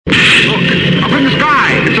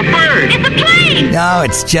No,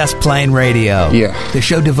 it's Just Plain Radio. Yeah. The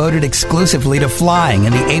show devoted exclusively to flying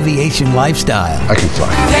and the aviation lifestyle. I can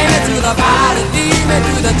fly. Take me to the pilot, lead me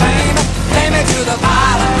to the train. Take me to the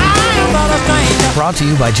pilot, I'm not a stranger. Brought to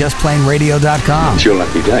you by JustPlaneRadio.com. It's your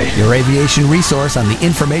lucky day. Your aviation resource on the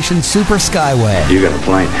information super skyway. You got a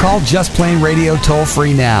plane. Call Just Plain Radio toll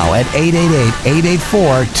free now at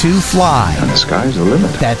 888-884-2FLY. And the sky's the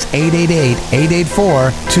limit. That's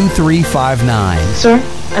 888-884-2359. Sir,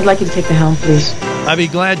 I'd like you to take the helm, please. I'd be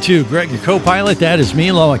glad to. Greg, your co-pilot. That is me,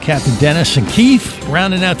 along with Captain Dennis and Keith,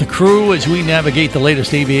 rounding out the crew as we navigate the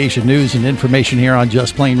latest aviation news and information here on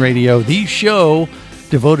Just Plain Radio, the show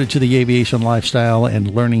devoted to the aviation lifestyle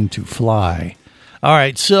and learning to fly. All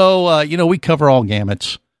right, so, we cover all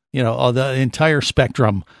gamuts, the entire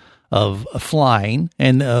spectrum of flying.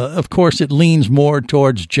 And, of course, it leans more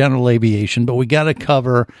towards general aviation, but we got to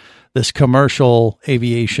cover this commercial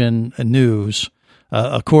aviation news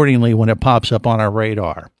accordingly when it pops up on our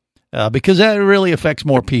radar, because that really affects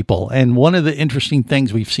more people. And one of the interesting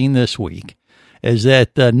things we've seen this week is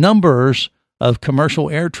that the numbers of commercial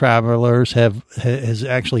air travelers has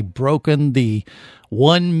actually broken the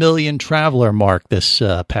 1 million traveler mark this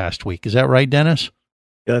past week. Is that right, Dennis?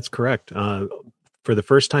 Yeah, that's correct. For the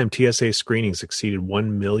first time, TSA screenings exceeded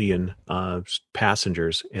 1 million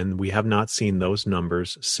passengers, and we have not seen those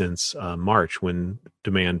numbers since March, when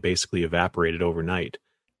demand basically evaporated overnight.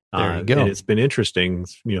 There you go. And it's been interesting.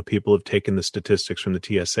 People have taken the statistics from the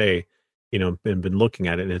TSA, and been looking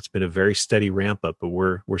at it, and it's been a very steady ramp up. But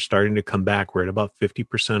we're starting to come back. We're at about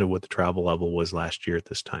 50% of what the travel level was last year at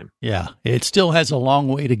this time. Yeah, it still has a long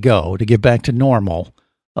way to go to get back to normal,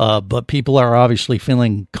 but people are obviously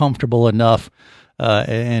feeling comfortable enough.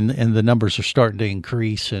 And the numbers are starting to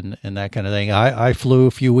increase and that kind of thing. I flew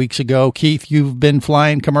a few weeks ago. Keith, you've been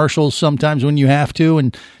flying commercials sometimes when you have to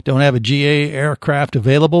and don't have a GA aircraft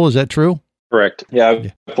available. Is that true? Correct. Yeah,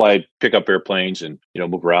 I fly, pick up airplanes and,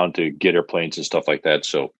 move around to get airplanes and stuff like that.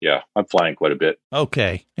 So, yeah, I'm flying quite a bit.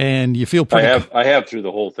 Okay. And you feel pretty... I have through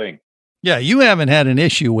the whole thing. Yeah, you haven't had an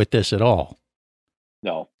issue with this at all.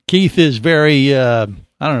 No. Keith is very, I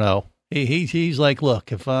don't know. He's like,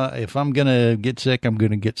 look, if I'm going to get sick, I'm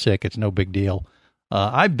going to get sick. It's no big deal.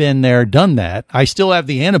 I've been there, done that. I still have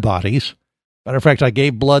the antibodies. Matter of fact, I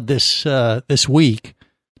gave blood this week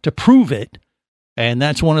to prove it. And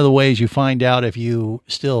that's one of the ways you find out if you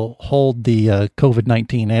still hold the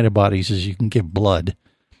COVID-19 antibodies is you can give blood.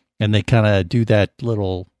 And they kind of do that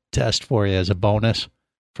little test for you as a bonus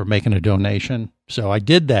for making a donation. So I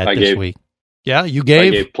did that this week. Yeah, you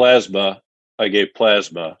gave? I gave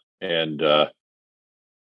plasma. And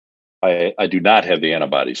I do not have the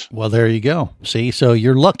antibodies. Well, there you go. See, so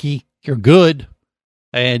you're lucky. You're good.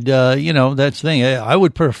 And, that's the thing. I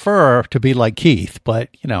would prefer to be like Keith, but,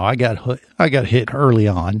 I got hit early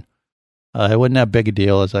on. It wasn't that big a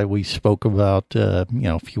deal as we spoke about, a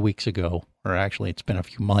few weeks ago, or actually it's been a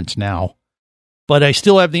few months now. But I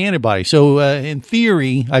still have the antibody. So in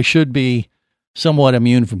theory, I should be somewhat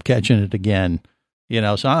immune from catching it again.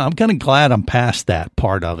 So I'm kind of glad I'm past that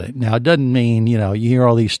part of it. Now, it doesn't mean, you hear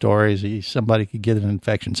all these stories, somebody could get an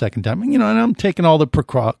infection second time, and I'm taking all the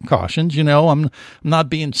precautions, I'm not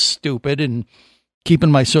being stupid and keeping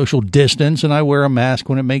my social distance, and I wear a mask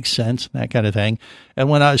when it makes sense, that kind of thing. And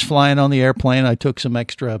when I was flying on the airplane, I took some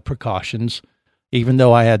extra precautions, even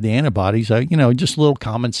though I had the antibodies, just a little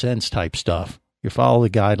common sense type stuff. You follow the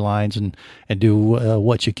guidelines and do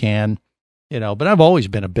what you can, but I've always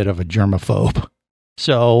been a bit of a germaphobe.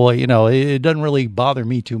 So, it doesn't really bother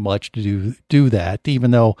me too much to do that, even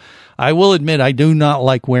though I will admit I do not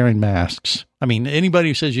like wearing masks. I mean, anybody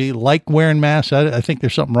who says you like wearing masks, I think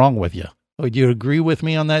there's something wrong with you. Would you agree with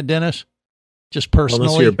me on that, Dennis? Just personally?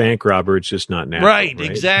 Unless you're a bank robber, it's just not natural. Right,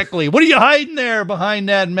 exactly. What are you hiding there behind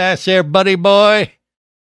that mask there, buddy boy?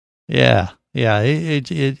 Yeah.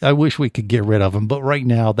 I wish we could get rid of them, but right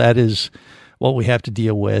now that is what we have to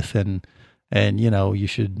deal with, and you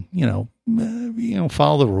should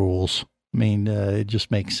follow the rules. I mean, it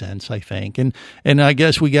just makes sense, I think. And I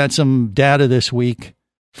guess we got some data this week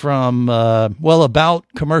from about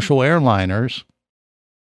commercial airliners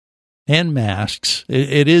and masks.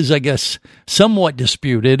 It is, I guess, somewhat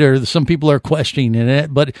disputed, or some people are questioning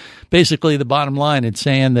it. But basically, the bottom line, it's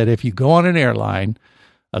saying that if you go on an airline,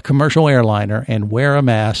 a commercial airliner, and wear a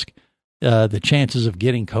mask, the chances of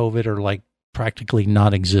getting COVID are like practically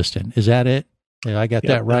non-existent. Is that it? Yeah, I got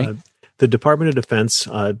that right. The Department of Defense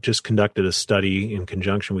just conducted a study in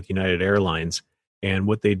conjunction with United Airlines, and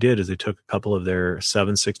what they did is they took a couple of their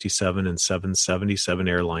 767 and 777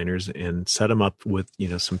 airliners and set them up with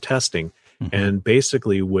some testing, and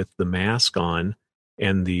basically with the mask on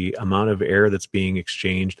and the amount of air that's being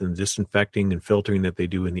exchanged and the disinfecting and filtering that they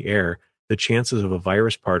do in the air, the chances of a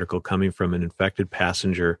virus particle coming from an infected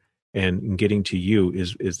passenger and getting to you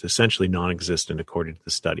is essentially non-existent according to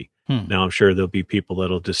the study. Now, I'm sure there'll be people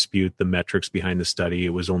that'll dispute the metrics behind the study.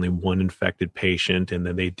 It was only one infected patient, and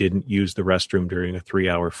then they didn't use the restroom during a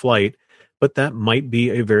 3-hour flight, but that might be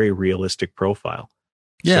a very realistic profile.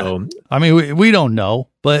 Yeah. So, I mean, we don't know,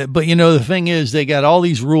 but the thing is, they got all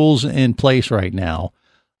these rules in place right now.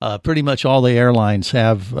 Pretty much all the airlines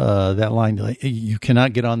have that line. You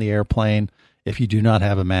cannot get on the airplane if you do not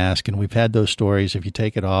have a mask. And we've had those stories. If you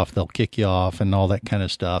take it off, they'll kick you off and all that kind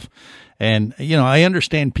of stuff. And, I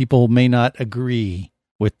understand people may not agree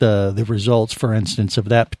with the results, for instance, of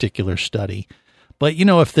that particular study. But,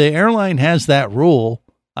 if the airline has that rule,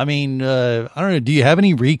 I mean, I don't know, do you have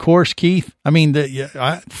any recourse, Keith? I mean,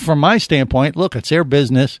 from my standpoint, look, it's their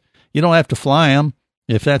business. You don't have to fly them.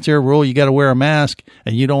 If that's their rule, you got to wear a mask,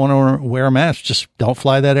 and you don't want to wear a mask, just don't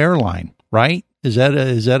fly that airline, right? Is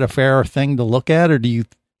that a fair thing to look at, or do you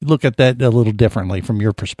look at that a little differently from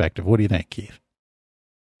your perspective? What do you think, Keith?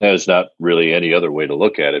 There's not really any other way to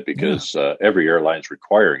look at it because every airline's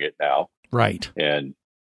requiring it now. Right. And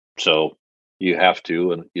so you have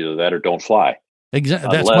to, and either that or don't fly.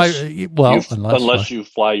 Exactly. Unless you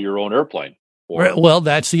fly your own airplane. Well,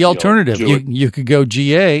 that's the alternative. You could go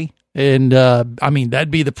GA, and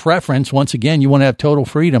that'd be the preference. Once again, you want to have total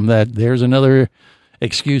freedom. That there's another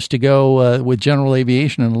excuse to go with general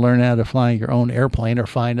aviation and learn how to fly your own airplane, or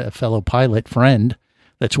find a fellow pilot friend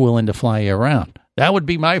that's willing to fly you around. That would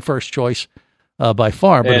be my first choice by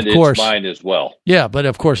far. But and of course, it's mine as well. Yeah, but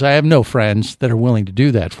of course, I have no friends that are willing to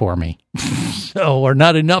do that for me, or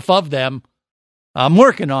not enough of them. I'm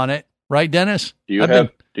working on it, right, Dennis? Do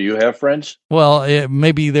you have friends? Well,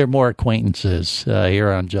 maybe they're more acquaintances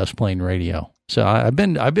here on Just Plain Radio. So I've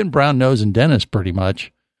been brown nosing Dennis pretty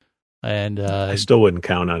much, and I still wouldn't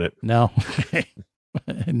count on it. No,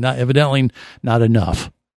 evidently not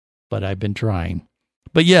enough. But I've been trying.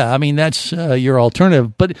 But yeah, I mean that's your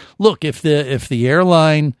alternative. But look, if the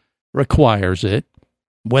airline requires it,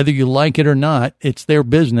 whether you like it or not, it's their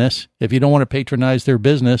business. If you don't want to patronize their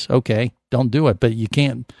business, okay, don't do it. But you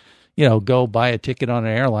can't, go buy a ticket on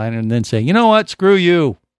an airline and then say, you know what, screw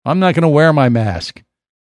you. I'm not going to wear my mask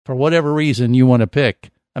for whatever reason you want to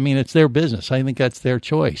pick. I mean, it's their business. I think that's their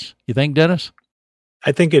choice. You think, Dennis?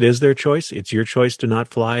 I think it is their choice. It's your choice to not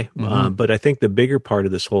fly. Mm-hmm. But I think the bigger part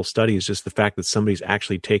of this whole study is just the fact that somebody's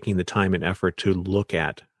actually taking the time and effort to look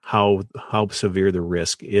at how severe the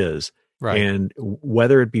risk is. Right. And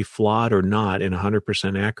whether it be flawed or not and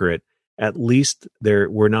 100% accurate, at least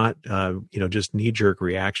we're not, just knee-jerk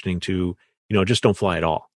reactioning to, just don't fly at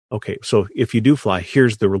all. Okay, so if you do fly,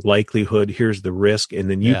 here's the likelihood, here's the risk,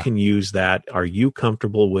 and then you can use that. Are you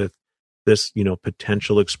comfortable with this,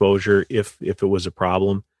 potential exposure if it was a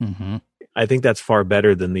problem? Mm-hmm. I think that's far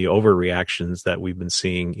better than the overreactions that we've been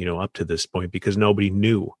seeing, up to this point, because nobody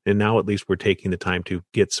knew. And now at least we're taking the time to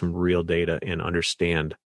get some real data and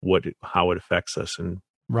understand how it affects us and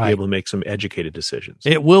be able to make some educated decisions.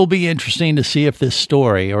 It will be interesting to see if this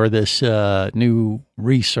story or this new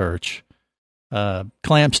research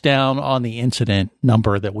clamps down on the incident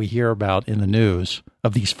number that we hear about in the news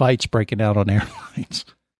of these fights breaking out on airlines.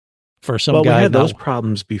 For some guy, we had those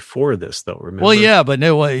problems before this, though. Remember? Well, yeah, but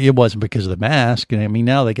no, it wasn't because of the mask. And I mean,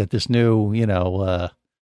 now they got this new,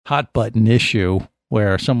 hot button issue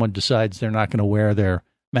where someone decides they're not going to wear their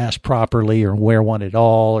mask properly or wear one at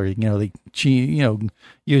all, or they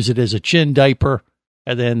use it as a chin diaper,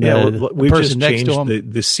 and then the person next to them,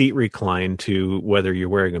 the seat recline to whether you're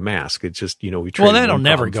wearing a mask. It's just we well, that'll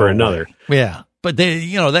never go for away. Another. Yeah, but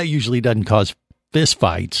that usually doesn't cause fist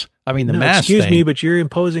fights. I mean, the mask. Excuse thing, me, but you're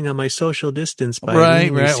imposing on my social distance by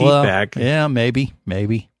moving the seat back. Yeah, maybe,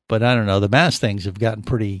 but I don't know. The mask things have gotten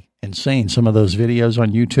pretty insane. Some of those videos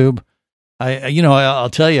on YouTube. I'll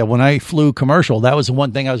tell you, when I flew commercial, that was the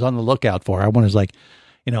one thing I was on the lookout for. I was like,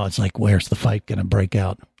 it's like, where's the fight going to break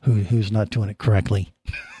out? Who's not doing it correctly?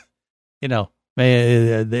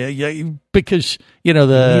 Because you need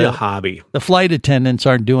a hobby. The flight attendants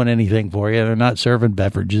aren't doing anything for you. They're not serving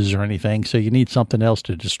beverages or anything. So you need something else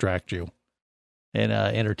to distract you and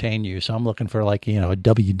entertain you. So I'm looking for a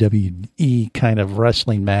WWE kind of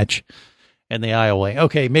wrestling match in the aisleway.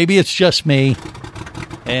 Okay, maybe it's just me.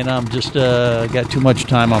 And I'm just got too much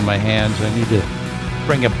time on my hands. I need to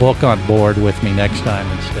bring a book on board with me next time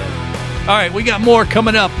instead. All right, we got more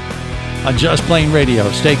coming up on Just Plain Radio.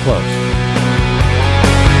 Stay close.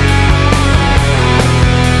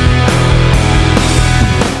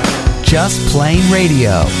 Just Plain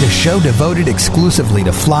Radio, the show devoted exclusively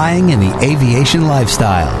to flying and the aviation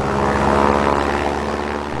lifestyle.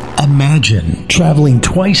 Imagine traveling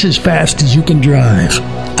twice as fast as you can drive.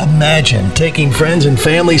 Imagine taking friends and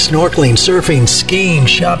family snorkeling, surfing, skiing,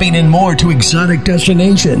 shopping, and more to exotic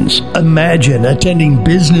destinations. Imagine attending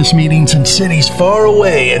business meetings in cities far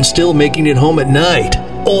away and still making it home at night.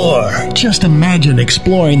 Or just imagine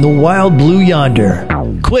exploring the wild blue yonder.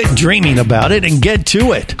 Quit dreaming about it and get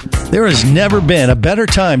to it. There has never been a better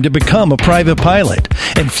time to become a private pilot,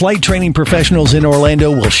 and Flight Training Professionals in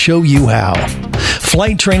Orlando will show you how.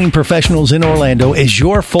 Flight Training Professionals in Orlando is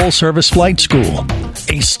your full-service flight school.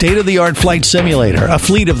 A state-of-the-art flight simulator, a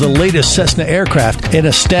fleet of the latest Cessna aircraft, and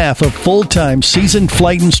a staff of full-time seasoned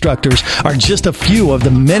flight instructors are just a few of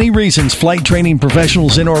the many reasons Flight Training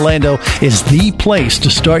Professionals in Orlando is the place to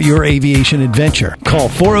start your aviation adventure. Call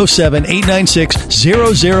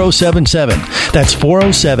 407-896-0077. That's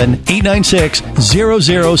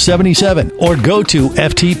 407-896-0077. Or go to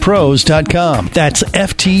ftpros.com. That's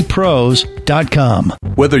ftpros.com.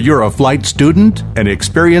 Whether you're a flight student, an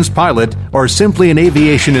experienced pilot, or simply an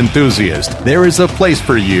aviation enthusiast, there is a place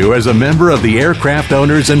for you as a member of the Aircraft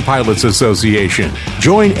Owners and Pilots Association.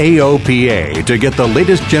 Join AOPA to get the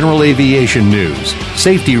latest general aviation news,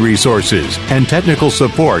 safety resources, and technical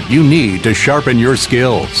support you need to sharpen your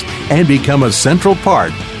skills and become a central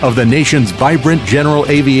part of the nation's vibrant general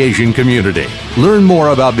aviation community. Learn more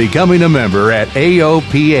about becoming a member at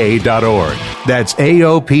AOPA.org. That's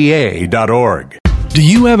AOPA.org. Do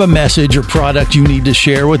you have a message or product you need to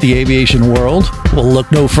share with the aviation world? Well, look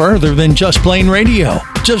no further than Just Plain Radio.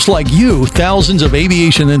 Just like you, thousands of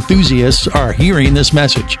aviation enthusiasts are hearing this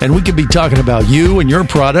message, and we could be talking about you and your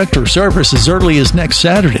product or service as early as next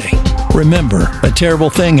Saturday. Remember, a terrible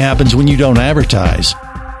thing happens when you don't advertise.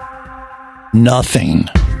 Nothing.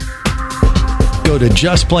 Go to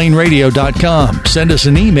justplainradio.com, send us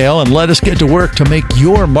an email, and let us get to work to make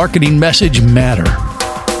your marketing message matter.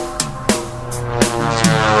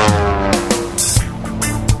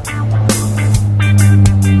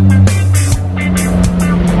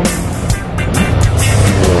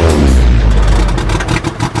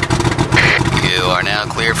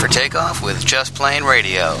 For takeoff with Just Plain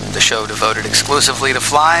Radio, the show devoted exclusively to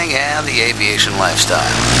flying and the aviation lifestyle.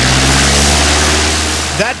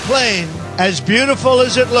 That plane, as beautiful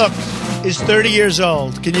as it looks, is 30 years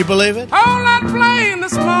old. Can you believe it? On that plane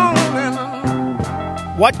this morning.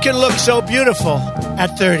 What can look so beautiful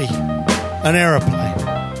at 30? An airplane.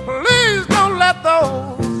 Please don't let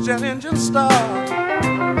those jet engines start.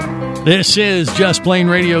 This is Just Plain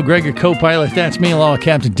Radio. Greg, your co-pilot. That's me, along with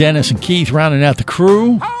Captain Dennis and Keith, rounding out the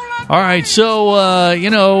crew. All right, so,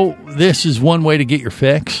 this is one way to get your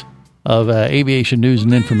fix of aviation news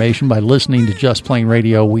and information by listening to Just Plain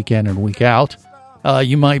Radio week in and week out.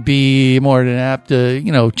 You might be more than apt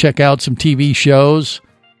to, check out some TV shows.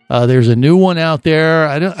 There's a new one out there.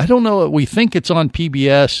 I don't know. We think it's on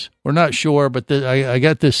PBS. We're not sure, but I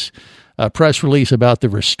got this press release about The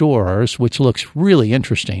Restorers, which looks really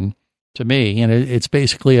interesting to me, and it's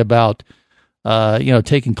basically about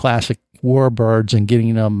taking classic warbirds and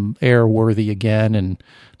getting them airworthy again, and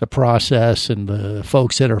the process and the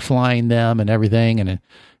folks that are flying them and everything, and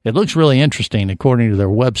it looks really interesting according to their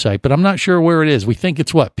website, but I'm not sure where it is. We think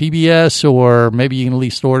it's PBS, or maybe you can at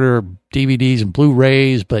least order DVDs and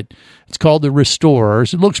Blu-rays, but it's called The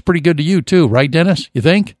Restorers. It looks pretty good to you too, right, Dennis? You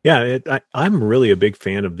think? Yeah, I'm really a big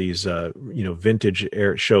fan of these, vintage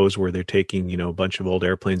air shows where they're taking, a bunch of old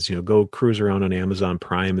airplanes, go cruise around on Amazon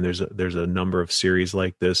Prime, and there's a number of series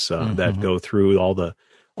like this that go through all the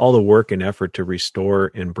work and effort to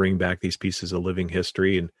restore and bring back these pieces of living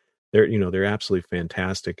history, and they're absolutely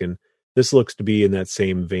fantastic. And this looks to be in that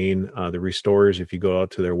same vein. The Restorers, if you go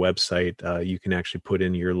out to their website, you can actually put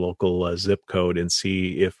in your local zip code and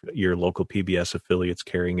see if your local PBS affiliate's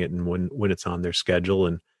carrying it and when it's on their schedule,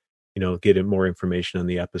 and get more information on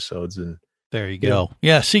the episodes. And there you go.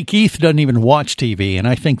 Yeah, see, Keith doesn't even watch TV, and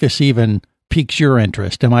I think this even piques your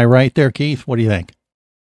interest. Am I right there, Keith? What do you think?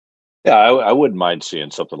 Yeah, I wouldn't mind seeing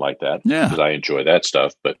something like that. Yeah, because I enjoy that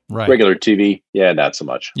stuff. But regular TV, not so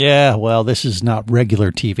much. Yeah, well, this is not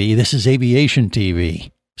regular TV. This is aviation TV.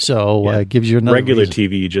 So it gives you another regular reason.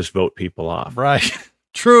 TV. You just vote people off, right?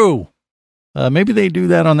 True. Maybe they do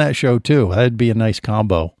that on that show too. That'd be a nice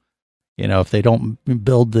combo. If they don't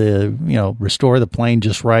build restore the plane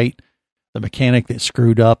just right, the mechanic that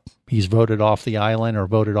screwed up, he's voted off the island or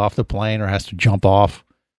voted off the plane or has to jump off.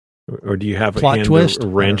 Or do you have Plot a twist?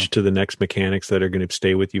 wrench to the next mechanics that are going to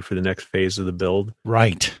stay with you for the next phase of the build?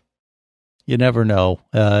 Right. You never know.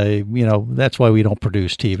 That's why we don't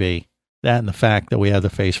produce TV. That and the fact that we have the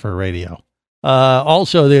face for radio.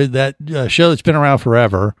 Also, that show that's been around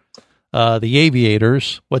forever, The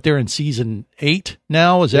Aviators, they're in season 8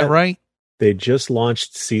 now, is that right? they just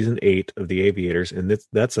launched season 8 of The Aviators, and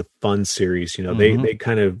that's a fun series. They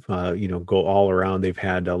kind of go all around. They've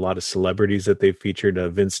had a lot of celebrities that they've featured.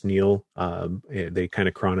 Vince Neil, they kind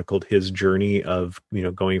of chronicled his journey of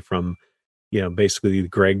going from basically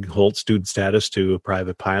Greg Holt student status to a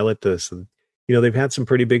private pilot. They've had some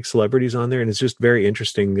pretty big celebrities on there, and it's just very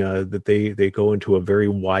interesting that they go into a very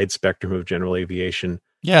wide spectrum of general aviation.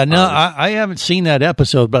 Yeah, no, I haven't seen that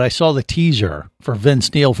episode, but I saw the teaser for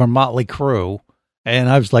Vince Neil from Motley Crue, and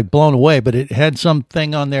I was like blown away. But it had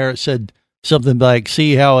something on there that said something like,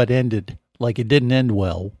 see how it ended. Like it didn't end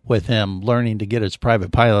well with him learning to get his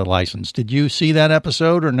private pilot license. Did you see that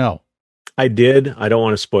episode or no? I did. I don't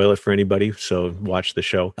want to spoil it for anybody, so watch the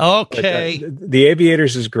show. Okay. But, The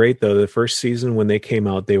Aviators is great, though. The first season, when they came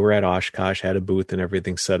out, they were at Oshkosh, had a booth and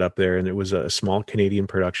everything set up there, and it was a small Canadian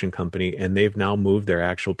production company, and they've now moved their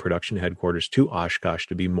actual production headquarters to Oshkosh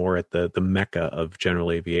to be more at the mecca of general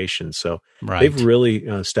aviation. So they've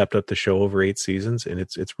really stepped up the show over 8 seasons, and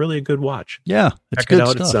it's really a good watch. Yeah, it's Check good it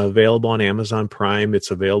out. stuff. It's available on Amazon Prime. It's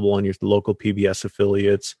available on your local PBS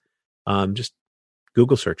affiliates. Just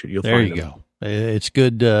Google search it. You'll find it. There you go. It's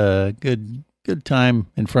good, good time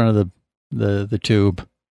in front of the tube.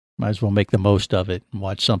 Might as well make the most of it and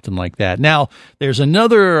watch something like that. Now, there's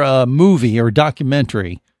another movie or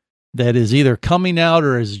documentary that is either coming out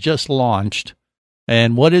or is just launched.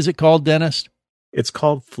 And what is it called, Dennis? It's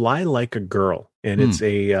called Fly Like a Girl, and it's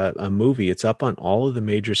a movie. It's up on all of the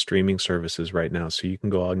major streaming services right now, so you can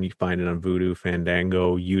go out and you find it on Vudu,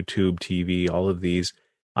 Fandango, YouTube TV, all of these.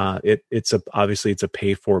 Obviously it's a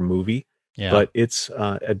pay-for movie, but it's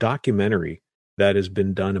a documentary that has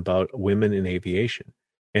been done about women in aviation.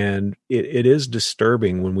 And it is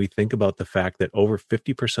disturbing when we think about the fact that over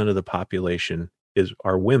 50% of the population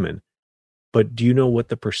are women. But do you know what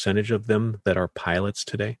the percentage of them that are pilots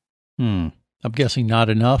today? I'm guessing not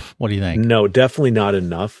enough. What do you think? No, definitely not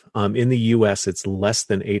enough. In the U.S., it's less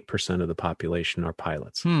than 8% of the population are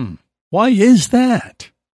pilots. Why is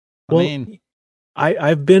that?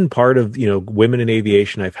 I've been part of, women in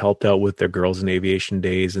aviation. I've helped out with their Girls in Aviation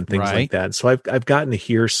days and things like that. So I've gotten to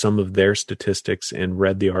hear some of their statistics and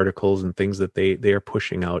read the articles and things that they are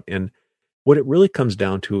pushing out. And what it really comes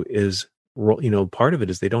down to is, part of it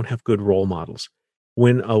is they don't have good role models.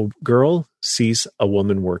 When a girl sees a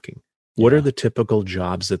woman working, what are the typical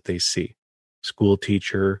jobs that they see? School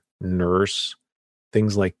teacher, nurse,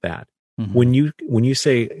 things like that. When you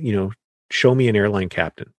say, show me an airline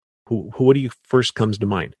captain, what do you first comes to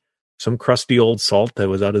mind? Some crusty old salt that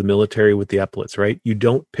was out of the military with the epaulets, right? You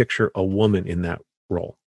don't picture a woman in that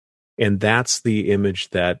role. And that's the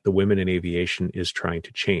image that the women in aviation is trying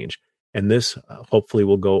to change. And this hopefully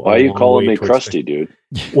will go. Why are you calling me crusty, dude?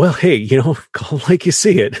 Well, hey, call like you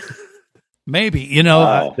see it. Maybe,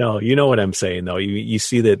 No, you know what I'm saying, though. You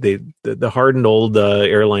see that the hardened old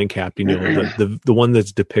airline captain, the one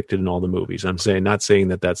that's depicted in all the movies. Not saying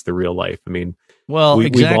that that's the real life. I mean,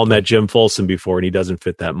 we've all met Jim Folsom before, and he doesn't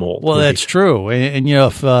fit that mold. Well, that's true. And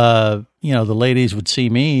if the ladies would see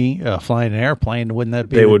me flying an airplane, wouldn't that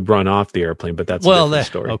be? They would run off the airplane, but that's a different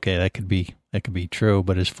story. Okay, that could be true.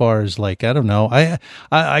 But as far as I don't know,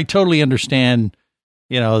 I totally understand.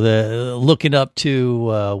 The looking up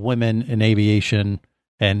to women in aviation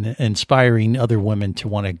and inspiring other women to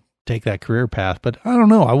want to take that career path. But I don't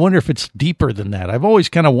know. I wonder if it's deeper than that. I've always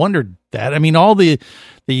kind of wondered that. I mean, all the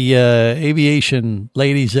aviation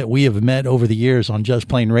ladies that we have met over the years on Just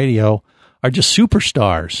Plain Radio are just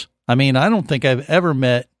superstars. I mean, I don't think I've ever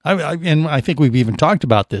met, and I think we've even talked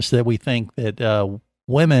about this, that we think that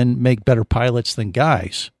women make better pilots than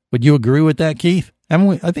guys. Would you agree with that, Keith?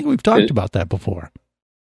 I think we've talked about that before.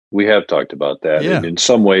 We have talked about that. Yeah. And in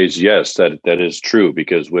some ways, yes, that is true,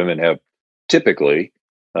 because women have typically,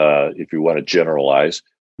 if you want to generalize,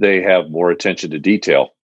 they have more attention to detail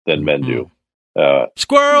than men do.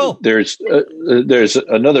 Squirrel! There's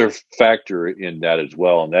another factor in that as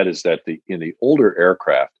well, and that is that in the older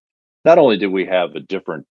aircraft, not only did we have a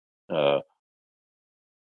different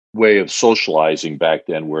way of socializing back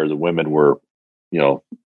then, where the women were,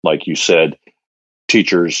 like you said,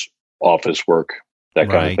 teachers, office work, that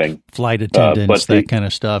kind of thing. Flight attendants, that kind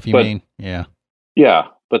of stuff, you mean? Yeah. Yeah,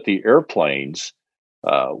 but the airplanes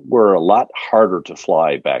were a lot harder to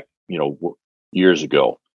fly back, years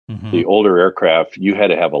ago. The older aircraft, you had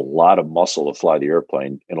to have a lot of muscle to fly the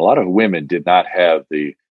airplane, and a lot of women did not have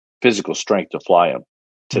the physical strength to fly them.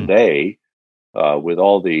 Today, with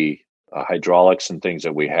all the hydraulics and things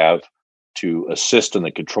that we have to assist in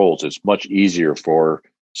the controls, it's much easier for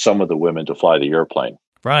some of the women to fly the airplane.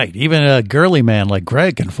 Right. Even a girly man like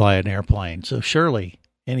Greg can fly an airplane. So surely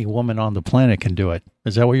any woman on the planet can do it.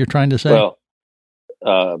 Is that what you're trying to say? Well,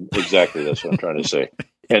 Exactly. That's what I'm trying to say.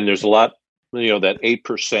 And there's a lot, that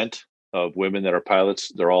 8% of women that are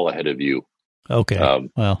pilots, they're all ahead of you. Okay.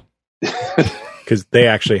 Well, because they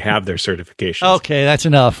actually have their certifications. Okay. That's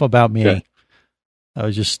enough about me. Okay. I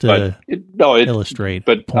was just illustrate.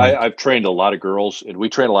 But I've trained a lot of girls, and we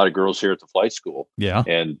train a lot of girls here at the flight school. Yeah.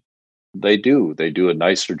 And they do a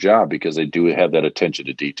nicer job because they do have that attention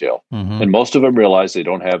to detail. Mm-hmm. And most of them realize they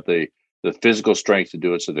don't have the physical strength to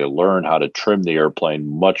do it, so they learn how to trim the airplane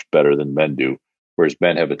much better than men do, whereas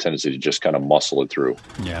men have a tendency to just kind of muscle it through.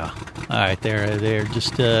 Yeah. All right. They're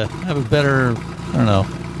just have a better,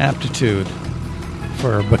 aptitude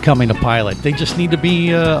for becoming a pilot. They just need to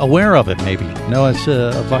be aware of it, maybe. It's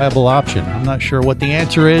a viable option. I'm not sure what the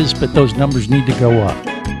answer is, but those numbers need to go up.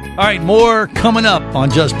 All right, more coming up on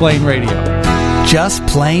Just Plain Radio. Just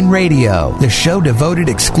Plain Radio, the show devoted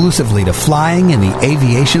exclusively to flying and the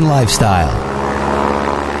aviation lifestyle.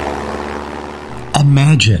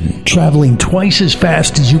 Imagine traveling twice as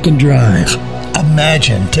fast as you can drive.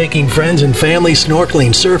 Imagine taking friends and family snorkeling,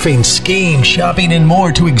 surfing, skiing, shopping, and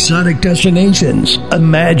more to exotic destinations.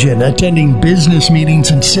 Imagine attending business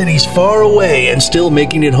meetings in cities far away and still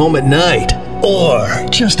making it home at night. Or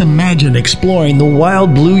just imagine exploring the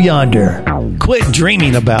wild blue yonder. Quit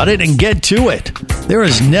dreaming about it and get to it. There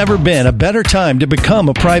has never been a better time to become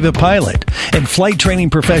a private pilot, and Flight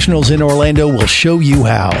Training Professionals in Orlando will show you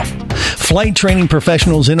how. Flight Training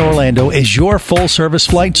Professionals in Orlando is your full-service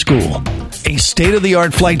flight school. A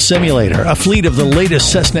state-of-the-art flight simulator, a fleet of the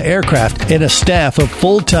latest Cessna aircraft, and a staff of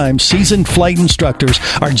full-time seasoned flight instructors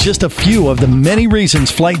are just a few of the many reasons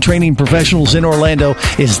Flight Training Professionals in Orlando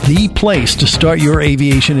is the place to start your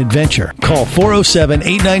aviation adventure. Call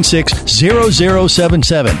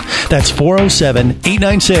 407-896-0077. That's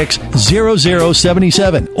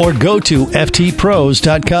 407-896-0077. Or go to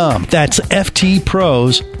ftpros.com. That's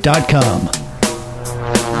ftpros.com.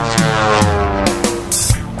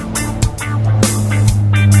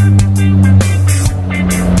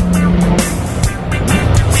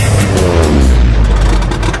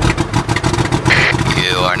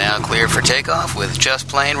 For takeoff with Just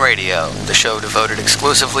Plain Radio, the show devoted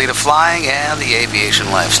exclusively to flying and the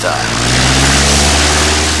aviation lifestyle.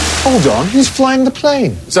 Hold on, who's flying the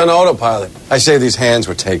plane? It's on autopilot. I say these hands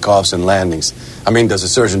were takeoffs and landings. I mean, does a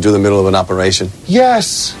surgeon do the middle of an operation?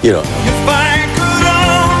 Yes. You don't know. If I could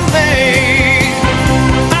only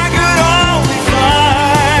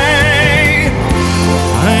fly,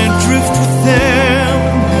 I'd drift with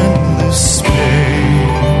them endless space.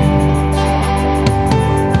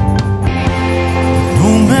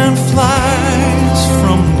 No man flies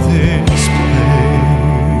from this place.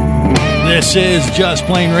 This is Just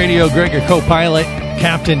Plain Radio. Greg, your co-pilot,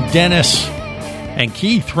 Captain Dennis, and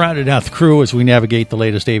Keith rounded out the crew as we navigate the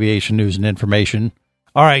latest aviation news and information.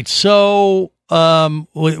 All right, so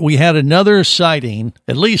we had another sighting,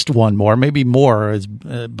 at least one more, maybe more as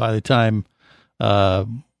by the time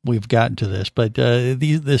we've gotten to this. But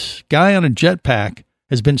this guy on a jetpack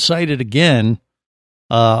has been sighted again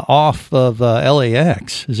off of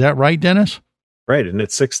LAX. Is that right, Dennis? Right, and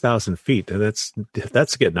it's 6,000 feet, and that's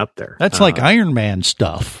getting up there. That's like Iron Man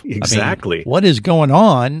stuff. Exactly. I mean, what is going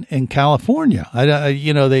on in California?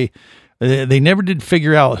 They never did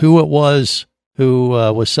figure out who it was who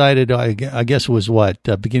was sighted. I guess it was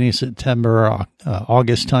beginning of September,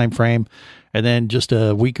 August timeframe, and then just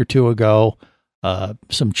a week or two ago,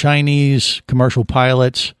 some Chinese commercial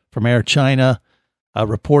pilots from Air China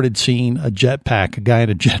reported seeing a guy in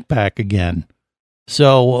a jetpack again.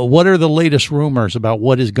 So what are the latest rumors about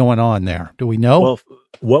what is going on there? Do we know? Well,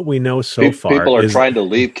 what we know so far people are trying to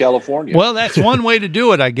leave California. Well, that's one way to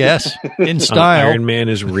do it, I guess, in style. Iron Man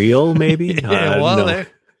is real, maybe? No.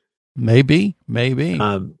 Maybe.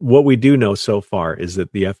 What we do know so far is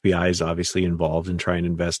that the FBI is obviously involved in trying to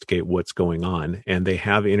investigate what's going on, and they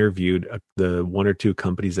have interviewed the one or two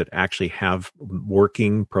companies that actually have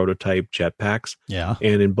working prototype jetpacks. Yeah.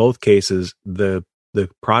 And in both cases, the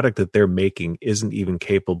product that they're making isn't even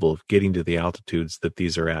capable of getting to the altitudes that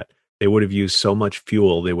these are at. They would have used so much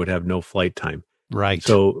fuel, they would have no flight time. Right.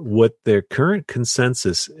 So what their current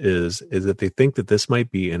consensus is that they think that this might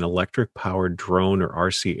be an electric powered drone or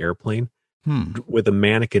RC airplane with a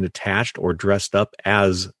mannequin attached or dressed up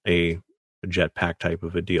as a jetpack type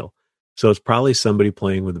of a deal. So it's probably somebody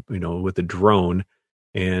playing with a drone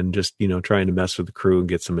and just, trying to mess with the crew and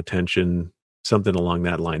get some attention, something along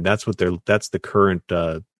that line. That's the current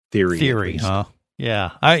theory. Huh?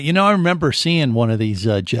 Yeah. I remember seeing one of these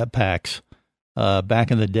jetpacks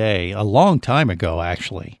back in the day, a long time ago,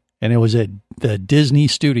 actually. And it was at the Disney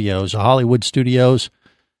Studios, Hollywood Studios.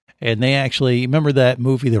 And they actually, remember that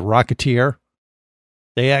movie, The Rocketeer?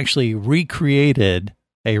 they actually recreated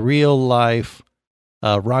a real life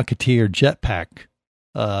Rocketeer jetpack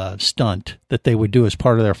stunt that they would do as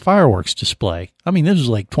part of their fireworks display. I mean, this was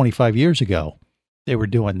like 25 years ago they were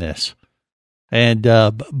doing this. And,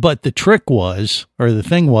 but the trick was, or the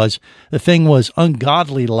thing was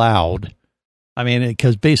ungodly loud. I mean,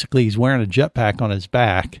 because basically he's wearing a jetpack on his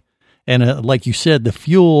back. And like you said, the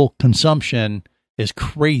fuel consumption is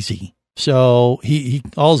crazy. So he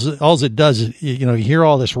all it does is, you hear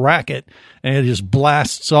all this racket and it just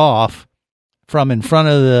blasts off from in front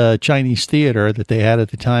of the Chinese theater that they had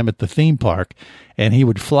at the time at the theme park. And he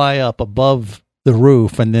would fly up above the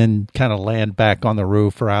roof and then kind of land back on the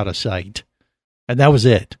roof or out of sight. And that was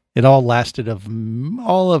it. It all lasted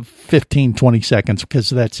all of 15, 20 seconds because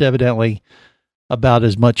that's evidently about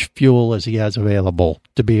as much fuel as he has available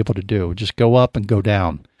to be able to do. Just go up and go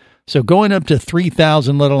down. So going up to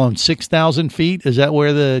 3,000, let alone 6,000 feet, is that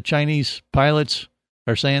where the Chinese pilots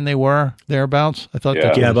are saying they were thereabouts? I thought.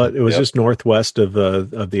 Yeah, but it was just northwest of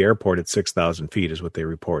the airport at 6,000 feet is what they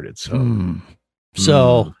reported. So,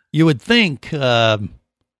 so you would think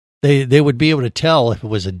they would be able to tell if it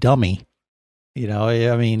was a dummy.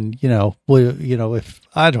 I mean, if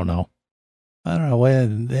I don't know,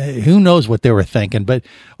 who knows what they were thinking, but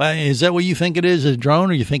is that what you think it is, a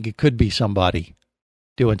drone, or you think it could be somebody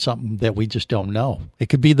doing something that we just don't know? It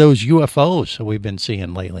could be those UFOs that we've been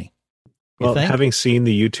seeing lately. Well, having seen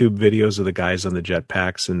the YouTube videos of the guys on the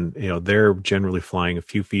jetpacks, and they're generally flying a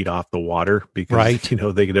few feet off the water because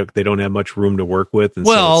they don't have much room to work with. And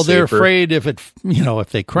well, they're afraid if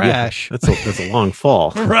they crash, that's a long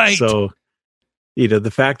fall, right? So.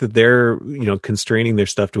 The fact that they're, constraining their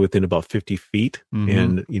stuff to within about 50 feet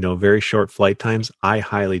and, very short flight times, I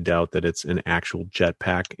highly doubt that it's an actual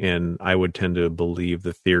jetpack. And I would tend to believe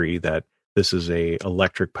the theory that this is a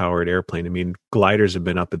electric powered airplane. I mean, gliders have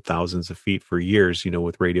been up at thousands of feet for years,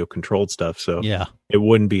 with radio controlled stuff. So yeah, it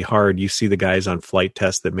wouldn't be hard. You see the guys on flight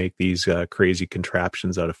tests that make these crazy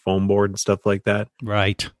contraptions out of foam board and stuff like that.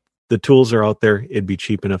 Right. The tools are out there. It'd be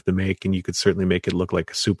cheap enough to make, and you could certainly make it look like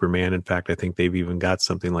a Superman. In fact, I think they've even got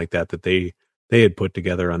something like that they had put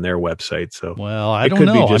together on their website. So, well, I don't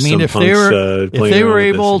know. I mean, if they were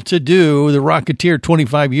able to do the Rocketeer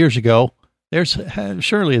 25 years ago,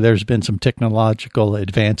 surely there's been some technological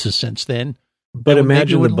advances since then. But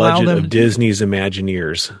imagine the budget of Disney's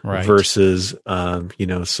Imagineers versus,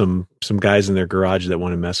 some guys in their garage that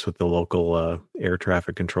want to mess with the local air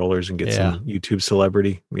traffic controllers and get some YouTube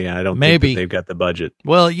celebrity. Yeah, I don't think that they've got the budget.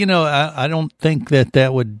 Well, I don't think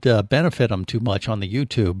that would benefit them too much on the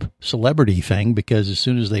YouTube celebrity thing, because as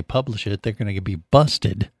soon as they publish it, they're going to be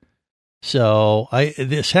busted. So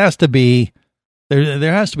this has to be,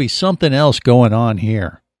 there has to be something else going on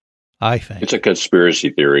here. I think it's a conspiracy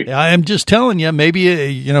theory. I'm just telling you, maybe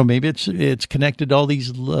it's connected to all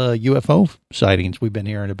these UFO sightings we've been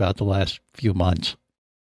hearing about the last few months.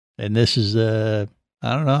 And this is I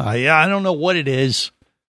don't know. I don't know what it is,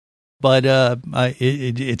 but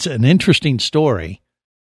it's an interesting story.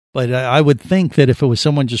 But I would think that if it was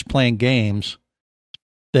someone just playing games,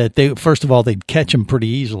 that first of all, they'd catch them pretty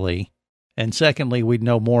easily, and secondly, we'd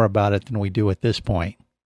know more about it than we do at this point.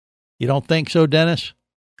 You don't think so, Dennis?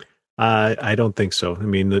 I don't think so. I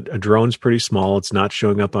mean, a drone's pretty small. It's not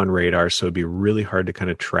showing up on radar, so it'd be really hard to kind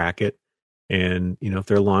of track it. And, if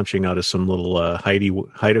they're launching out of some little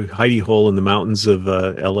hidey hole in the mountains of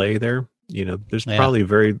LA there, there's probably a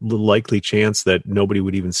very likely chance that nobody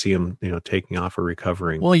would even see them, taking off or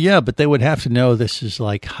recovering. Well, yeah, but they would have to know this is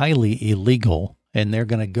like highly illegal, and they're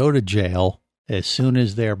going to go to jail as soon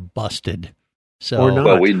as they're busted. So, or not.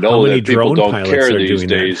 Well, we know that people don't care these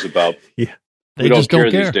days about... Yeah. We don't care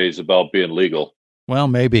these days about being legal. Well,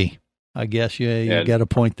 maybe. I guess you got a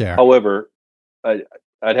point there. However, I'd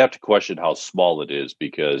have to question how small it is,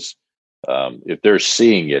 because if they're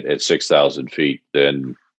seeing it at 6,000 feet,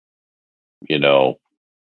 then,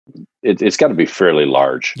 it's got to be fairly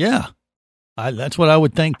large. Yeah, that's what I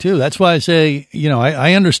would think, too. That's why I say,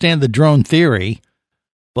 I understand the drone theory,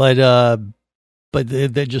 but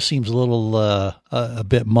that just seems a little a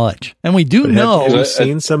bit much. And we do know. Have you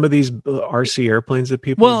seen some of these RC airplanes that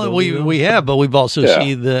people? Well, we have, but we've also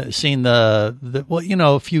seen the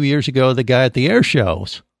a few years ago, the guy at the air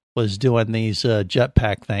shows was doing these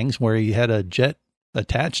jetpack things where he had a jet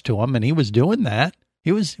attached to him, and he was doing that.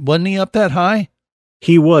 Wasn't he up that high?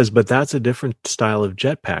 He was, but that's a different style of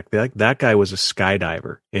jetpack. That guy was a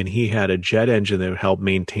skydiver, and he had a jet engine that would help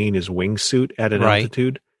maintain his wingsuit at an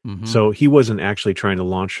altitude. So he wasn't actually trying to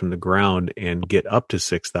launch from the ground and get up to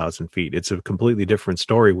 6,000 feet. It's a completely different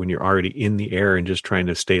story when you're already in the air and just trying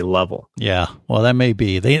to stay level. Yeah, well, that may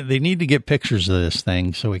be. They need to get pictures of this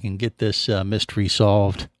thing so we can get this mystery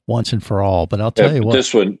solved once and for all. But I'll tell you what.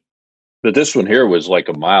 This one here was like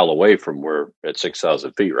a mile away from where at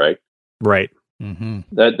 6,000 feet, right? Right. Mm-hmm.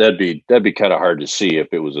 That'd be kind of hard to see if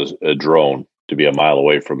it was a drone to be a mile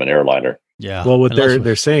away from an airliner. Yeah. Well, what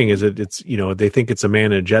they're saying is that it's, they think it's a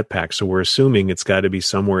man in a jetpack. So we're assuming it's got to be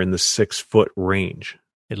somewhere in the 6-foot range.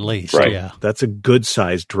 At least. Right. Yeah. That's a good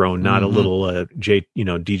sized drone, not a little,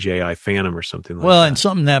 DJI Phantom or something like that. Well, and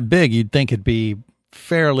something that big, you'd think it'd be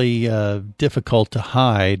fairly difficult to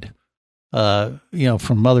hide,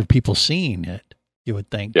 from other people seeing it. You would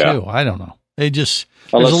think too. I don't know. They just,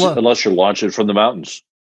 unless you're launching from the mountains.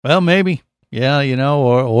 Well, maybe. Yeah.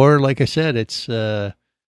 Or like I said, it's,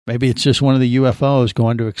 maybe it's just one of the UFOs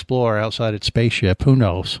going to explore outside its spaceship. Who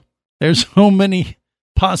knows? There's so many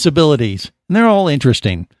possibilities, and they're all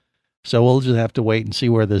interesting. So we'll just have to wait and see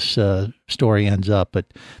where this story ends up. But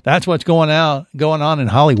that's what's going on in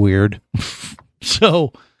Hollywood.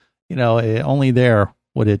 So, only there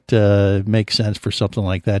would it make sense for something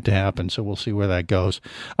like that to happen. So we'll see where that goes.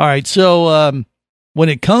 All right. So when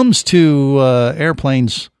it comes to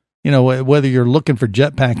airplanes, whether you're looking for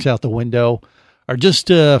jetpacks out the window, or just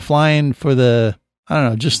flying for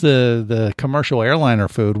just the commercial airliner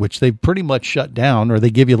food, which they've pretty much shut down, or they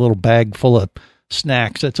give you a little bag full of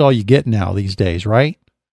snacks. That's all you get now these days, right,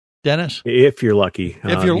 Dennis? If you're lucky.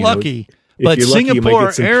 If you're lucky. But you're Singapore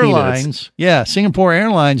lucky, Airlines, Singapore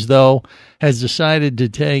Airlines, though, has decided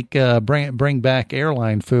to bring back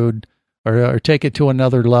airline food or take it to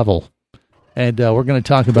another level. And we're going to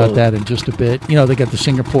talk about that in just a bit. They got the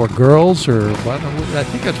Singapore Girls, or what, I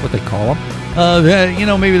think that's what they call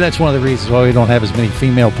them. Maybe that's one of the reasons why we don't have as many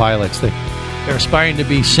female pilots. They're aspiring to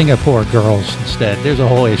be Singapore Girls instead. There's a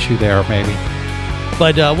whole issue there, maybe.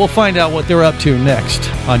 But we'll find out what they're up to next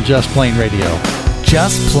on Just Plain Radio.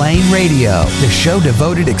 Just Plain Radio, the show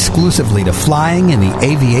devoted exclusively to flying and the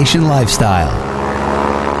aviation lifestyle.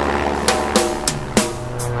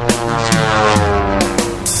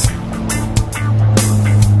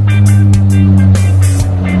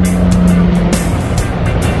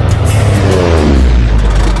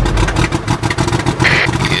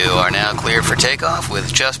 For takeoff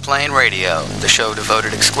with Just Plain Radio, the show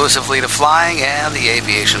devoted exclusively to flying and the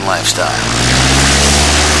aviation lifestyle.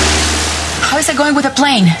 How is it going with the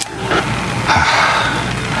plane?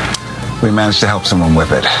 We managed to help someone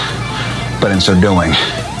with it, but in so doing,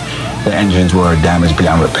 the engines were damaged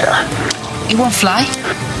beyond repair. It won't fly?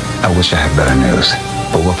 I wish I had better news,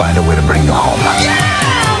 but we'll find a way to bring you home.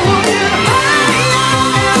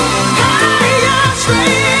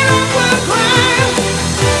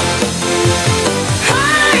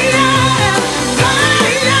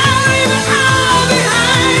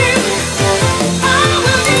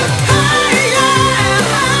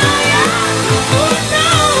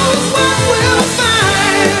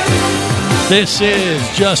 This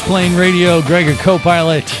is Just Plain Radio. Gregor,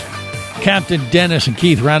 co-pilot, Captain Dennis and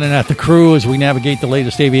Keith rounding out the crew as we navigate the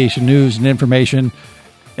latest aviation news and information.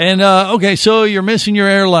 And, okay, so you're missing your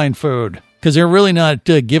airline food because they're really not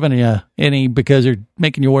giving you any, because they're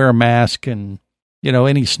making you wear a mask, and,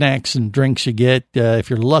 any snacks and drinks you get, if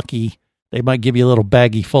you're lucky, they might give you a little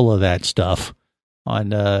baggie full of that stuff on,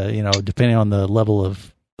 depending on the level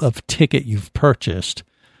of ticket you've purchased.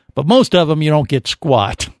 But most of them, you don't get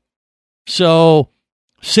squat. So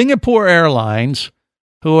Singapore Airlines,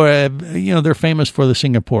 who are, they're famous for the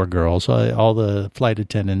Singapore Girls. All the flight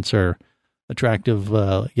attendants are attractive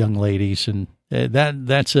young ladies. And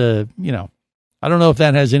that's I don't know if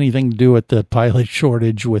that has anything to do with the pilot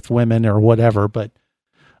shortage with women or whatever, but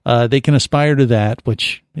they can aspire to that,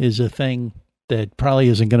 which is a thing that probably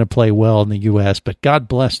isn't going to play well in the U.S. But God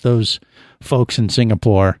bless those folks in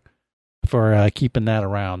Singapore for keeping that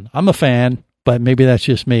around. I'm a fan. But maybe that's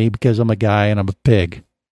just me because I'm a guy and I'm a pig,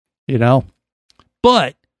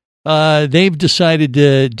 But they've decided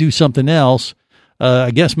to do something else.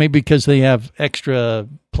 I guess maybe because they have extra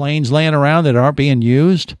planes laying around that aren't being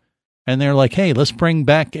used. And they're like, hey, let's bring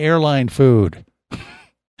back airline food.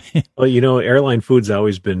 Well, airline food's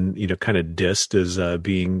always been, kind of dissed as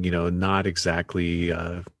being, not exactly,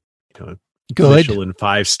 good, Michelin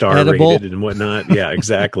 5-star rated and whatnot. Yeah,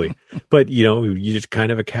 exactly. But you're just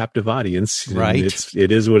kind of a captive audience, right?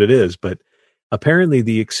 It is what it is. But apparently,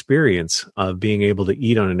 the experience of being able to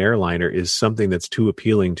eat on an airliner is something that's too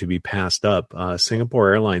appealing to be passed up. Singapore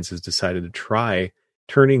Airlines has decided to try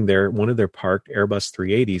turning one of their parked Airbus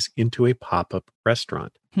 380s into a pop-up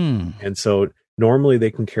restaurant. And so Normally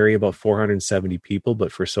they can carry about 470 people,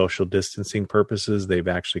 but for social distancing purposes, they've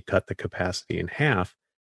actually cut the capacity in half.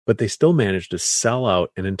 But they still managed to sell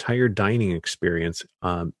out an entire dining experience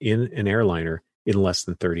in an airliner in less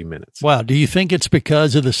than 30 minutes. Wow. Do you think it's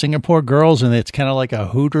because of the Singapore girls and it's kind of like a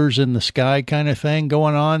Hooters in the sky kind of thing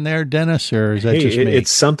going on there, Dennis? Or is that just me? It's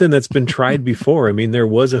something that's been tried before. I mean, there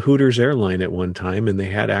was a Hooters airline at one time, and they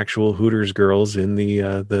had actual Hooters girls in the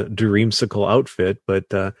dreamsicle outfit. But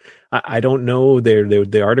I don't know.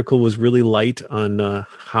 The article was really light on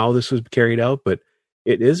how this was carried out, but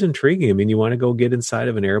it is intriguing. I mean, you want to go get inside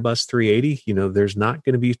of an Airbus 380, there's not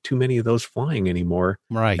going to be too many of those flying anymore.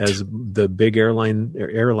 Right. As the big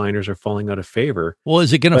airliners are falling out of favor. Well,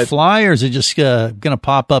 is it going to fly, or is it just going to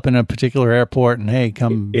pop up in a particular airport and, hey,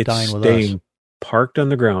 come dine with us? It's staying parked on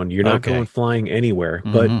the ground. You're not going flying anywhere.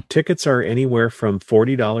 Mm-hmm. But tickets are anywhere from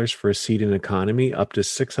 $40 for a seat in economy up to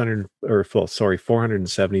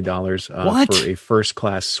 $470 for a first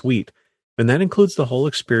class suite. And that includes the whole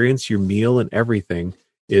experience, your meal and everything.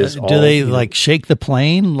 Do they like shake the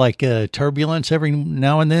plane like turbulence every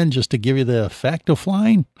now and then just to give you the effect of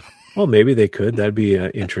flying? Well, maybe they could. That'd be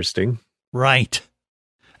interesting. Right.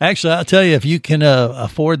 Actually, I'll tell you, if you can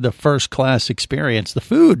afford the first class experience, the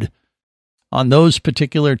food on those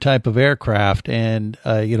particular type of aircraft, and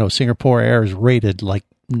Singapore Air is rated like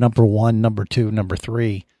number 1, number 2, number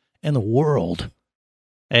 3 in the world,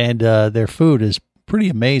 and their food is pretty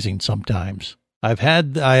amazing sometimes. I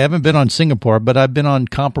haven't been on Singapore, but I've been on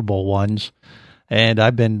comparable ones, and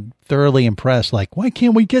I've been thoroughly impressed. Like, why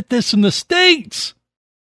can't we get this in the States?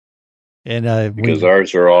 And because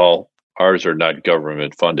ours are not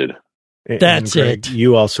government funded. That's Greg, it.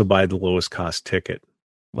 You also buy the lowest cost ticket.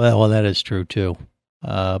 Well, that is true too.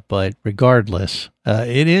 But regardless,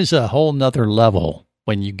 it is a whole nother level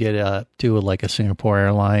when you get to like a Singapore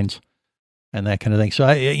Airlines and that kind of thing. So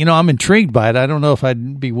I'm intrigued by it. I don't know if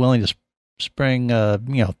I'd be willing to spring,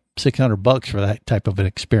 $600 for that type of an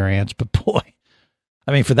experience, but boy,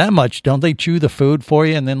 I mean, for that much, don't they chew the food for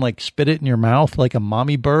you and then like spit it in your mouth like a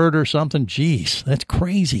mommy bird or something? Jeez, that's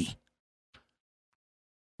crazy.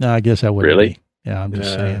 No, I guess I wouldn't. Really? Be. Yeah, I'm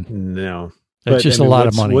just saying. No. That's just a lot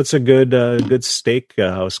of money. What's a good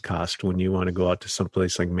steakhouse cost when you want to go out to some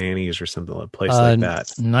place like Manny's or something, a place like that?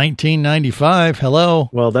 $19.95. Hello.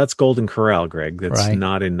 Well, that's Golden Corral, Greg. That's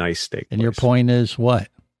not a nice steak. And place. your point is what?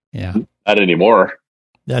 Yeah. Not anymore.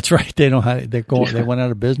 That's right. They don't have. They went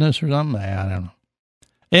out of business or something. I don't know.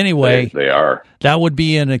 Anyway, they are. That would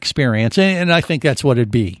be an experience, and I think that's what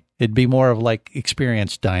it'd be. It'd be more of like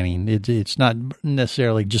experience dining. It's not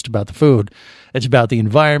necessarily just about the food. It's about the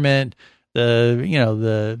environment,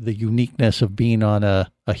 the uniqueness of being on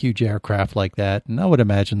a huge aircraft like that. And I would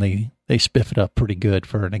imagine they spiff it up pretty good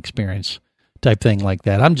for an experience type thing like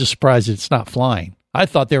that. I'm just surprised it's not flying. I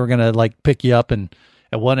thought they were going to like pick you up and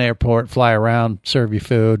at one airport, fly around, serve you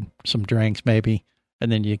food, some drinks maybe,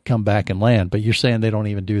 and then you come back and land. But you're saying they don't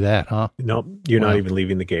even do that, huh? No, you're not even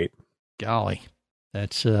leaving the gate. Golly.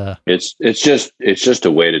 That's it's just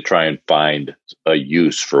a way to try and find a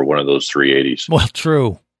use for one of those 380s. Well,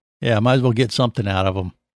 true. Yeah, might as well get something out of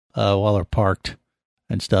them while they're parked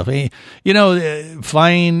and stuff.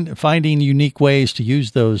 Finding unique ways to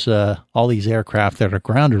use those all these aircraft that are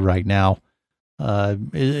grounded right now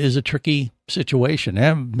is a tricky situation.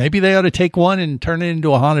 And maybe they ought to take one and turn it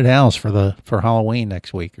into a haunted house for Halloween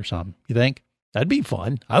next week or something. You think that'd be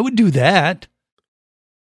fun? I would do that.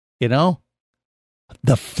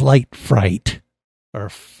 The flight fright or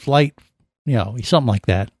flight, something like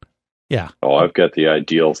that. Yeah. Oh, I've got the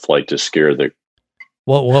ideal flight to scare the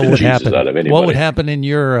what would happen? Out of anybody. What would happen in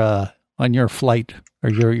your on your flight or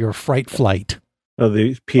your fright flight? Oh,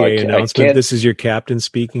 the PA announcement. This is your captain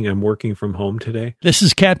speaking. I'm working from home today. This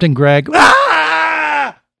is Captain Greg.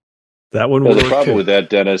 Ah! That one. Well, the problem with that,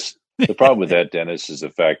 Dennis. The problem with that, Dennis, is the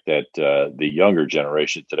fact that the younger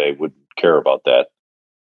generation today wouldn't care about that.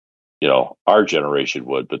 Our generation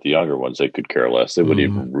would, but the younger ones, they could care less. They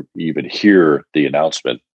wouldn't even hear the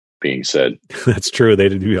announcement being said. That's true.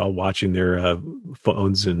 They'd be all watching their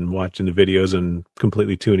phones and watching the videos and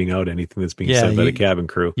completely tuning out anything that's being said by the cabin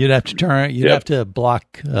crew. You'd have to have to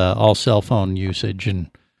block all cell phone usage and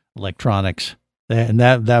electronics, and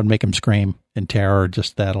that would make them scream in terror,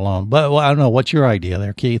 just that alone. But I don't know. What's your idea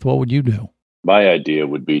there, Keith? What would you do? My idea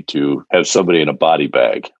would be to have somebody in a body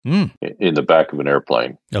bag in the back of an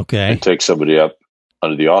airplane. Okay. And take somebody up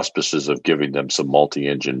under the auspices of giving them some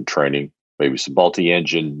multi-engine training, maybe some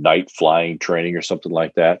multi-engine night flying training or something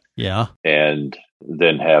like that. Yeah. And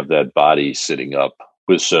then have that body sitting up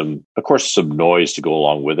with some noise to go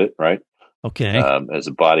along with it, right? Okay. As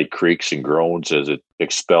the body creaks and groans as it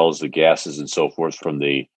expels the gases and so forth from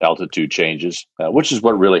the altitude changes, which is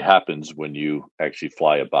what really happens when you actually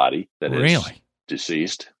fly a body that is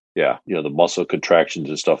deceased. Yeah. The muscle contractions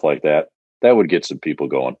and stuff like that. That would get some people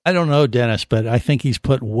going. I don't know, Dennis, but I think he's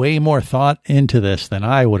put way more thought into this than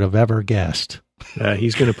I would have ever guessed.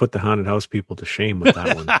 He's going to put the haunted house people to shame with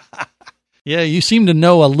that one. Yeah, you seem to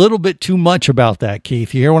know a little bit too much about that,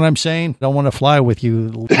 Keith. You hear what I'm saying? Don't want to fly with you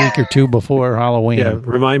a week or two before Halloween. Yeah,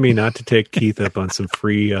 remind me not to take Keith up on some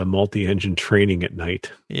free multi-engine training at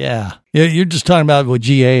night. Yeah. You're just talking about with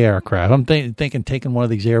GA aircraft. I'm thinking taking one of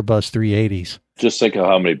these Airbus 380s. Just think of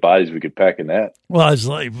how many bodies we could pack in that. Well,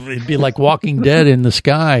 it'd be like Walking Dead in the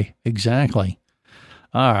sky. Exactly.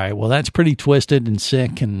 All right. Well, that's pretty twisted and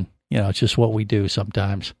sick, and, it's just what we do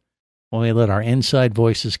sometimes when we let our inside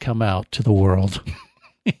voices come out to the world.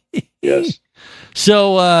 Yes.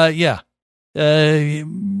 So,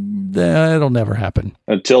 that'll never happen.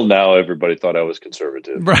 Until now, everybody thought I was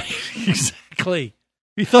conservative. Right. Exactly.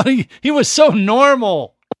 We thought he was so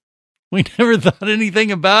normal. We never thought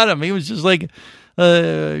anything about him. He was just like,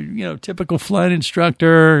 typical flight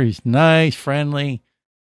instructor. He's nice, friendly.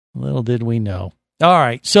 Little did we know. All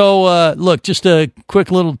right. So, look, just a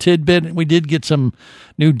quick little tidbit. We did get some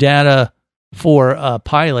new data for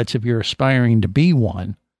pilots if you're aspiring to be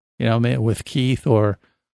one, with Keith or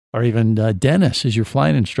even Dennis as your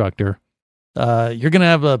flight instructor. You're going to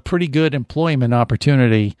have a pretty good employment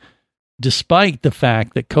opportunity despite the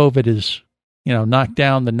fact that COVID is, knocked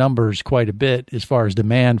down the numbers quite a bit as far as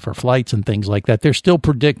demand for flights and things like that. They're still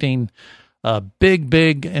predicting a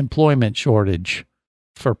big employment shortage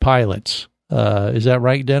for pilots. Is that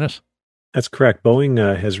right, Dennis? That's correct. Boeing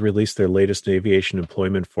has released their latest aviation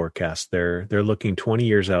employment forecast. They're looking 20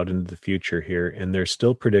 years out into the future here, and they're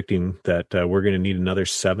still predicting that we're going to need another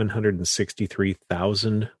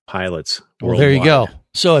 763,000 pilots worldwide. Well, there you go.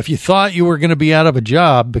 So if you thought you were going to be out of a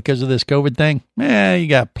job because of this COVID thing, you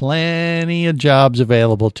got plenty of jobs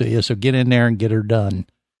available to you. So get in there and get her done.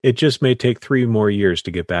 It just may take 3 more years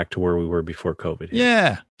to get back to where we were before COVID hit.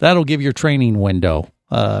 Yeah, that'll give your training window.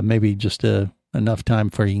 Maybe just enough time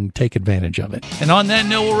for you can take advantage of it. And on that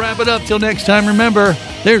note, we'll wrap it up. Till next time, remember,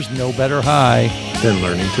 there's no better high than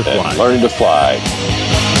learning to fly. Learning to fly.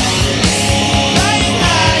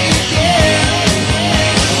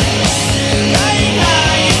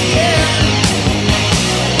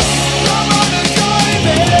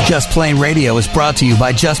 Just Plain Radio is brought to you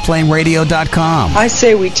by JustPlainRadio.com. I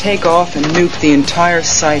say we take off and nuke the entire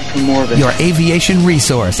site from orbit. Your aviation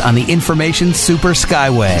resource on the information super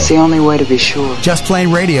skyway. It's the only way to be sure. Just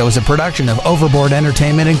Plain Radio is a production of Overboard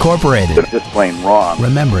Entertainment Incorporated. Just plain wrong.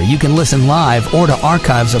 Remember, you can listen live or to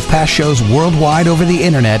archives of past shows worldwide over the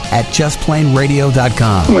internet at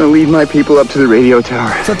JustPlainRadio.com. I'm going to leave my people up to the radio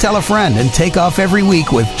tower. So tell a friend and take off every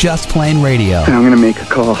week with Just Plain Radio. And I'm going to make a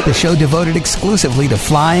call. The show devoted exclusively to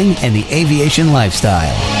flying and the aviation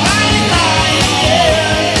lifestyle.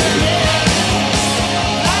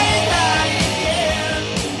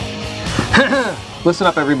 Listen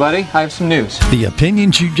up, everybody. I have some news. The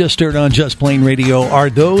opinions you just heard on Just Plain Radio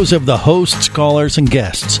are those of the hosts, callers, and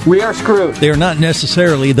guests. We are screwed. They are not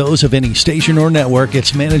necessarily those of any station or network,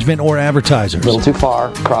 its management, or advertisers. A little too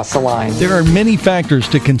far. Cross the line. There are many factors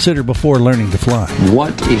to consider before learning to fly.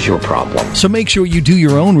 What is your problem? So make sure you do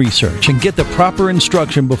your own research and get the proper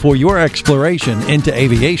instruction before your exploration into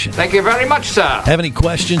aviation. Thank you very much, sir. Have any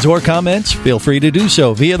questions or comments? Feel free to do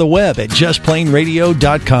so via the web at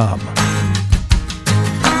justplainradio.com.